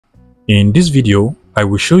In this video, I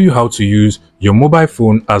will show you how to use your mobile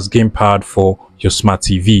phone as gamepad for your smart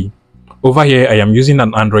TV. Over here, I am using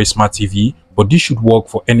an Android smart TV, but this should work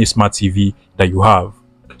for any smart TV that you have.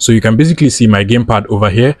 So you can basically see my gamepad over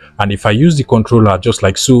here, and if I use the controller just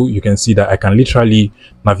like so, you can see that I can literally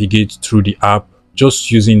navigate through the app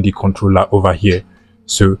just using the controller over here.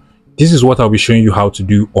 So this is what I'll be showing you how to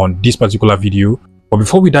do on this particular video. But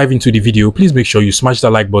before we dive into the video, please make sure you smash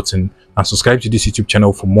that like button and subscribe to this YouTube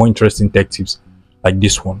channel for more interesting tech tips like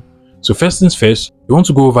this one. So first things first, you want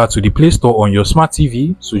to go over to the Play Store on your smart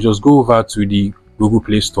TV. So just go over to the Google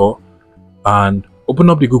Play Store and open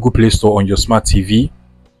up the Google Play Store on your smart TV.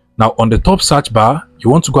 Now on the top search bar, you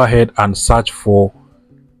want to go ahead and search for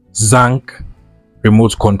Zank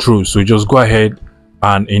remote control. So just go ahead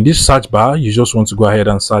and in this search bar, you just want to go ahead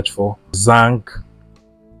and search for Zank.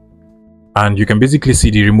 And you can basically see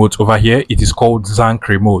the remote over here. It is called Zank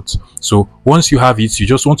remote. So once you have it, you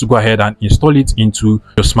just want to go ahead and install it into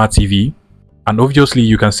your smart TV. And obviously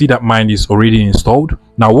you can see that mine is already installed.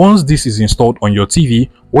 Now once this is installed on your TV,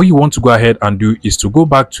 what you want to go ahead and do is to go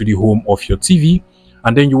back to the home of your TV,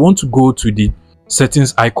 and then you want to go to the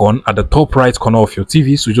settings icon at the top right corner of your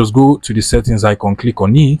TV. So just go to the settings icon, click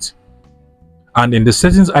on it, and in the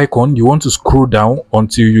settings icon you want to scroll down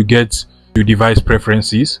until you get to device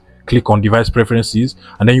preferences. Click on device preferences,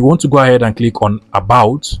 and then you want to go ahead and click on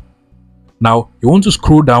about. Now you want to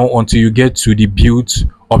scroll down until you get to the build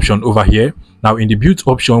option over here. Now in the build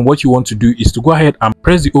option, what you want to do is to go ahead and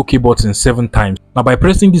press the OK button 7 times. Now by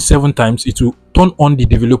pressing this 7 times, it will turn on the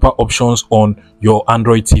developer options on your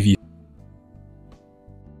Android TV.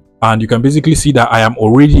 And you can basically see that I am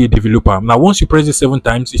already a developer. Now once you press it 7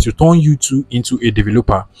 times, it will turn you into a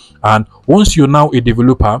developer. And once you're now a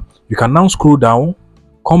developer, you can now scroll down,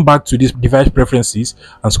 come back to this device preferences,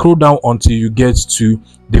 and scroll down until you get to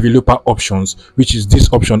developer options, which is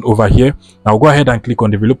this option over here. Now go ahead and click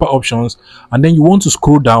on developer options, and then you want to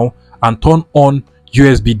scroll down and turn on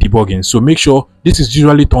USB debugging. So make sure this is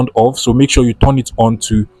usually turned off, so make sure you turn it on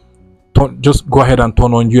to just go ahead and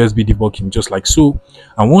turn on USB debugging just like so.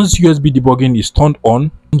 And once USB debugging is turned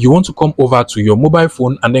on, you want to come over to your mobile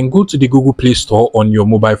phone and then go to the Google Play Store on your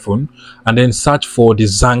mobile phone and then search for the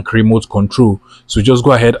Zank remote control. So just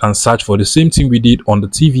go ahead and search for the same thing we did on the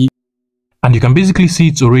TV, and you can basically see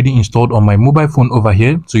it's already installed on my mobile phone over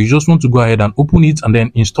here. So you just want to go ahead and open it and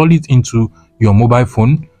then install it into your mobile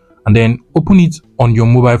phone, and then open it on your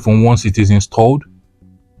mobile phone once it is installed.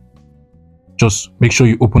 Just make sure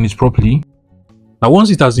you open it properly. Now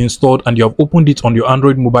once it has installed and you have opened it on your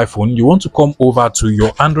Android mobile phone, you want to come over to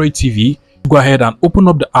your Android TV, go ahead and open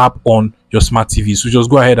up the app on your smart TV. So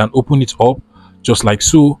just go ahead and open it up just like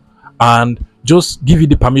so, and just give it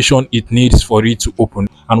the permission it needs for it to open.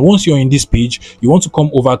 And once you're in this page, you want to come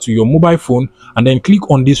over to your mobile phone and then click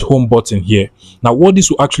on this home button here. Now what this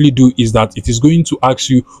will actually do is that it is going to ask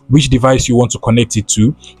you which device you want to connect it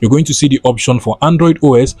to. You're going to see the option for Android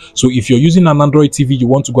OS. So if you're using an Android TV, you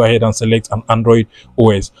want to go ahead and select an Android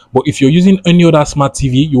OS. But if you're using any other smart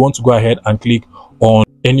TV, you want to go ahead and click on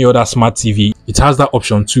any other smart TV. It has that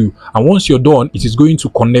option too. And once you're done, it is going to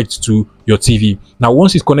connect to your TV. Now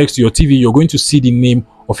once it connects to your TV, you're going to see the name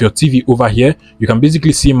of your TV over here. You can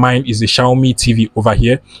basically see mine is a Xiaomi TV over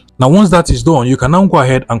here. Now once that is done, you can now go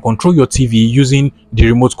ahead and control your TV using the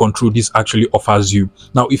remote control this actually offers you.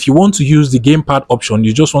 Now if you want to use the gamepad option,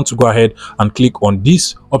 you just want to go ahead and click on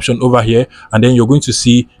this option over here, and then you're going to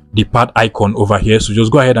see the pad icon over here. So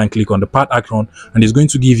just go ahead and click on the pad icon, and it's going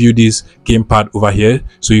to give you this gamepad over here.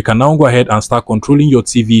 So you can now go ahead and start controlling your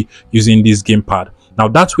TV using this gamepad. Now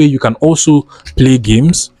that way you can also play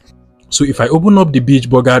games. So if I open up the Beach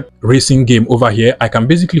Burger racing game over here, I can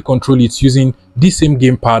basically control it using this same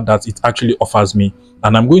gamepad that it actually offers me,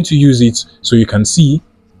 and I'm going to use it so you can see.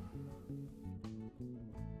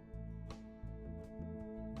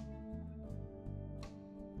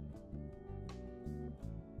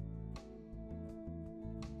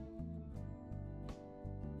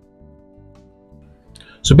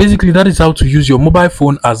 So basically that is how to use your mobile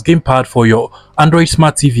phone as gamepad for your Android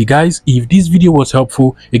smart TV. Guys, if this video was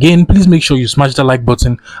helpful, again please make sure you smash the like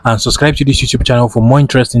button and subscribe to this YouTube channel for more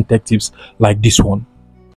interesting tech tips like this one.